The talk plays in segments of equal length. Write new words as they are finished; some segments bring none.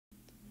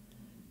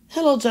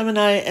Hello,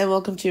 Gemini, and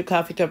welcome to your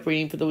Coffee Cup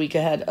reading for the week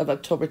ahead of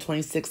October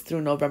 26th through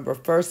November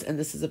 1st. And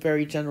this is a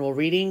very general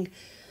reading.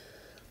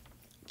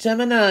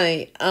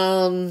 Gemini,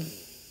 a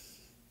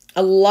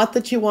lot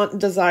that you want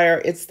and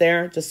desire, it's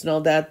there. Just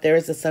know that there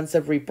is a sense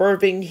of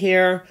rebirthing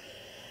here.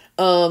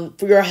 For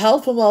your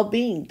health and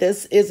well-being,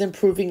 this is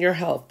improving your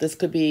health. This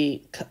could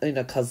be in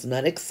a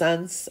cosmetic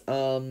sense,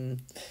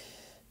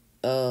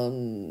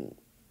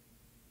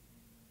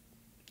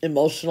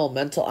 emotional,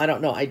 mental, I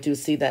don't know. I do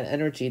see that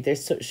energy. There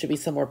should be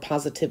some more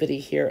positivity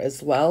here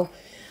as well.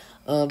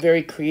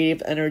 Very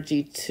creative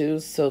energy too.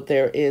 So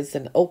there is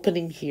an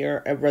opening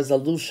here, a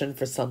resolution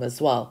for some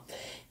as well.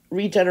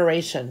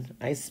 Regeneration.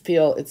 I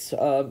feel it's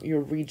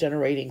you're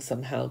regenerating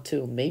somehow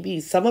too.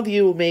 Maybe some of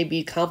you may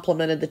be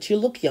complimented that you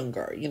look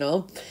younger, you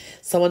know.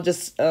 Someone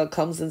just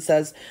comes and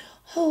says,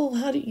 "Oh,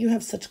 how do you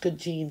have such good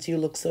genes? You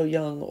look so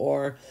young,"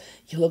 or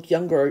 "You look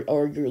younger,"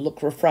 or "You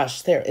look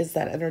refreshed." There is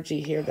that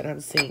energy here that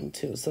I'm seeing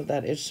too. So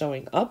that is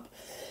showing up.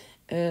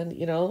 And,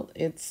 you know,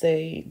 it's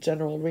a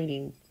general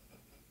reading.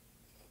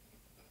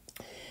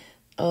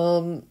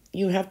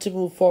 You have to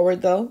move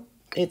forward, though.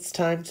 It's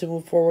time to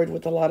move forward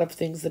with a lot of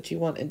things that you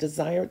want and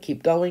desire.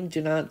 Keep going.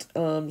 Do not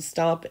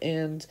stop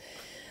and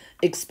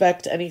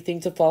expect anything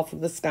to fall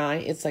from the sky.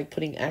 It's like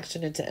putting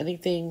action into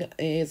anything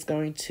is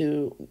going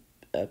to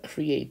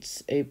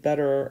create a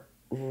better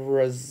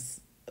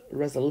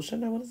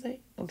resolution, I want to say,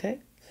 okay?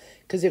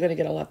 Because you're going to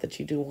get a lot that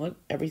you do want.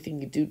 Everything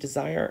you do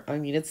desire, I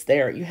mean, it's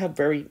there. You have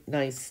very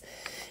nice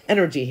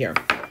energy here.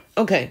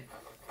 Okay.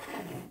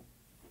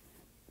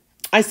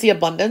 I see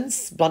abundant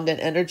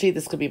energy.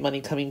 This could be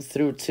money coming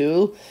through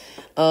too.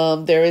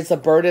 There is a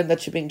burden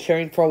that you've been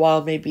carrying for a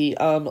while, maybe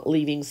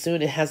leaving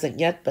soon. It hasn't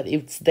yet, but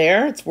it's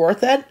there. It's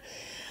worth it.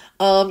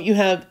 You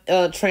have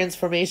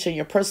transformation in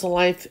your personal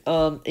life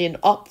in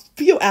a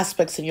few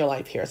aspects in your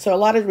life here. So a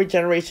lot of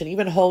regeneration,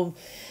 even home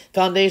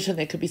foundation.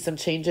 There could be some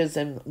changes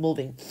and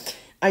moving.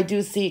 I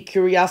do see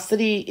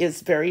curiosity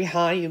is very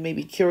high. You may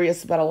be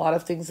curious about a lot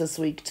of things this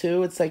week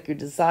too. It's like your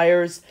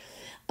desires,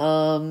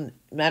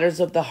 matters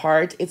of the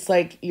heart. It's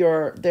like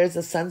there's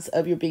a sense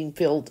of you being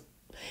filled.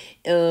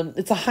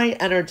 It's a high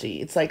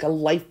energy. It's like a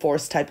life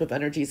force type of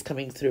energy is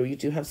coming through. You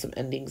do have some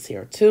endings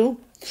here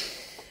too.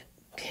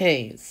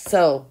 Okay,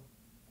 so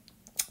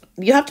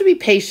you have to be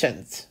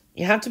patient.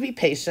 You have to be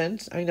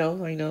patient. I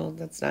know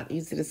that's not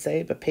easy to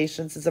say, but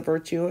patience is a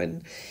virtue.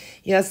 And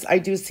yes, I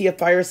do see a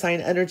fire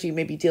sign energy,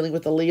 maybe dealing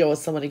with a Leo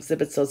as someone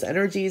exhibits those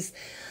energies.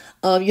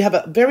 You have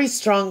a very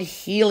strong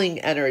healing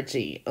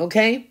energy,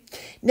 okay?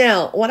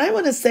 Now, what I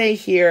want to say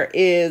here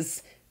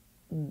is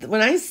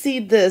when I see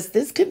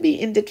this could be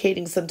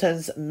indicating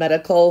sometimes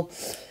medical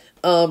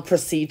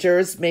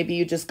procedures. Maybe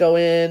you just go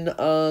in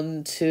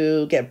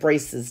to get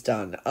braces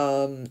done,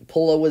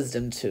 pull a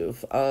wisdom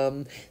tooth.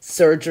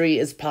 Surgery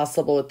is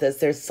possible with this.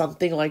 There's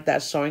something like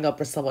that showing up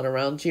for someone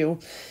around you.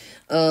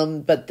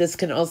 But this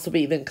can also be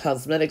even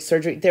cosmetic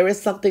surgery. There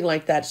is something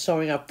like that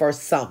showing up for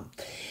some.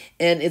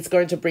 And it's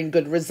going to bring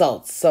good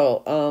results.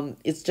 So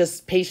it's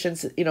just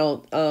patience,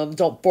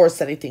 don't force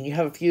anything. You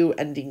have a few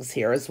endings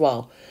here as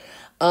well.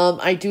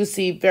 I do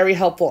see very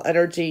helpful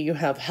energy. You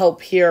have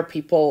help here.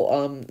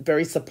 People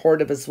very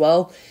supportive as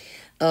well.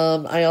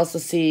 I also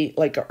see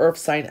like an earth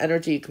sign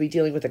energy. You could be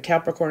dealing with a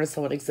Capricorn if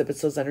someone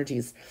exhibits those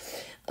energies.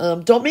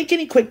 Don't make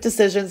any quick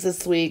decisions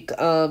this week.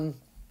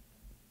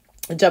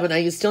 Gemini,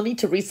 you still need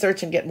to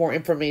research and get more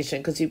information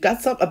because you've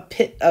got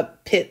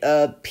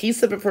a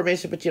piece of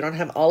information, but you don't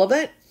have all of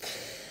it.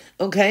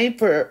 Okay,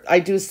 I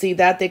do see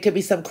that there could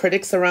be some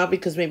critics around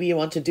because maybe you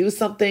want to do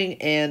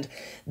something and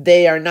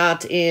they are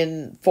not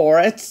in for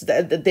it.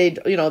 They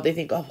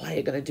think, oh, why are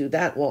you going to do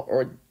that? Well,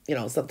 or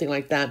something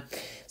like that.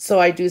 So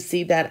I do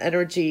see that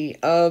energy.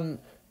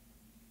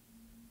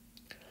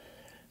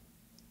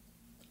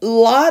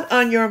 Lot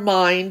on your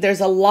mind.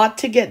 There's a lot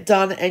to get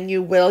done, and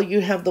you will.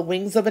 You have the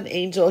wings of an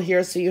angel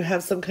here, so you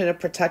have some kind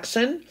of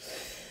protection.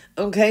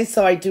 Okay,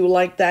 so I do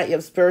like that. You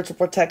have spiritual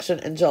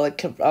protection,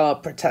 angelic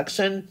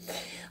protection.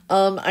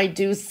 I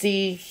do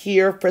see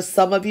here for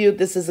some of you,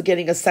 this is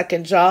getting a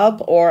second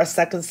job or a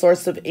second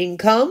source of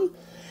income.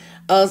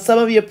 Some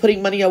of you are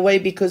putting money away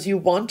because you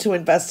want to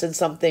invest in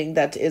something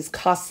that is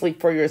costly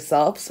for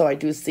yourself. So I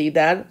do see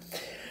that.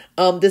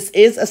 This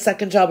is a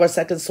second job or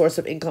second source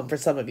of income for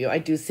some of you. I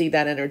do see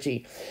that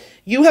energy.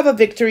 You have a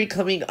victory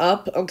coming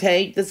up,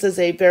 okay? This is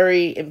a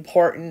very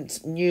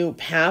important new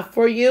path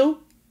for you.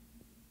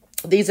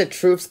 These are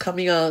truths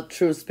coming out,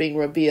 truths being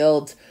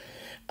revealed,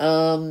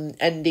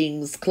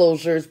 endings,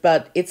 closures,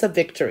 but it's a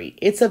victory.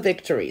 It's a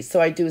victory. So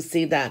I do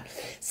see that.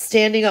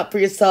 Standing up for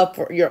yourself,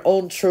 for your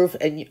own truth,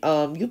 and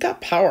you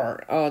got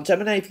power.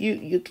 Gemini, if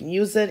you can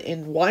use it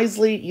in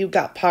wisely, you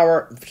got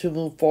power to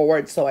move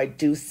forward. So I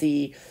do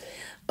see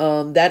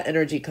that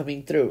energy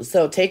coming through.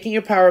 So taking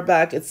your power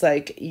back, it's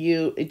like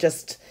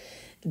just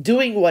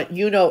doing what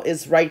you know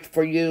is right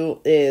for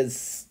you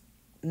is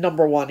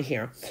number one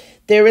here.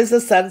 There is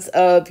a sense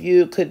of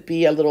you could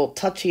be a little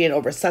touchy and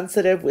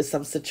oversensitive with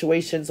some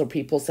situations or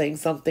people saying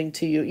something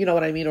to you, you know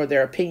what I mean, or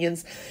their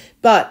opinions.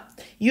 But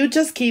you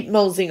just keep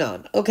moseying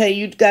on. Okay,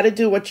 you got to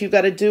do what you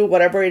got to do.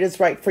 Whatever it is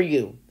right for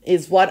you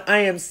is what I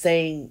am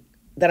saying,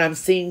 that I'm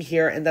seeing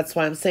here. And that's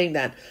why I'm saying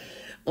that.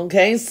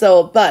 Okay,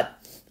 so, but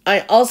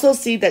I also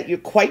see that you're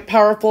quite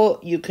powerful.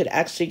 You could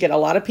actually get a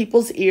lot of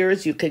people's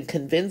ears. You can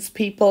convince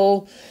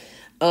people,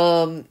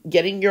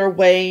 getting your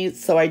way.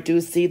 So I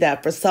do see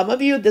that. For some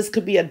of you, this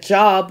could be a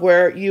job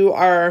where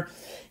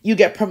you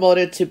get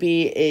promoted to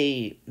be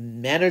a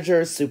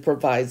manager,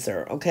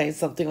 supervisor, okay,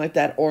 something like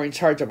that, or in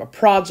charge of a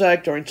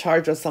project or in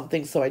charge of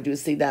something. So I do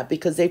see that,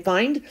 because they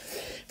find,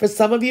 for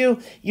some of you,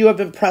 you have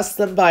impressed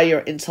them by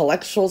your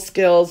intellectual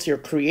skills, your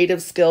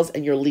creative skills,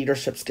 and your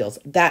leadership skills.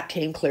 That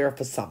came clear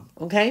for some,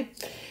 okay?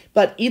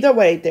 But either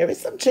way, there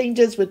is some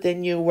changes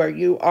within you where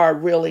you are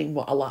really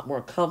a lot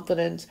more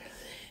confident.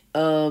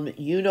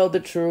 You know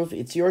the truth.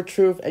 It's your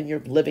truth, and you're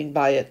living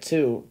by it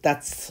too.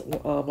 That's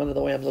one of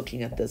the way I'm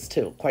looking at this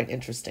too. Quite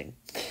interesting.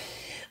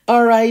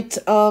 All right,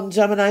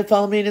 Gemini,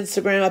 follow me on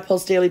Instagram. I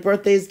post daily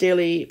birthdays,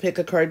 daily pick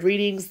a card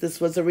readings.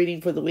 This was a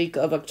reading for the week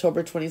of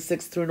October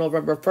 26th through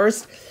November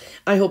 1st.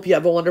 I hope you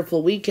have a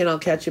wonderful week, and I'll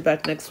catch you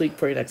back next week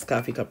for your next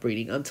coffee cup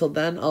reading. Until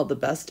then, all the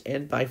best,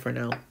 and bye for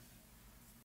now.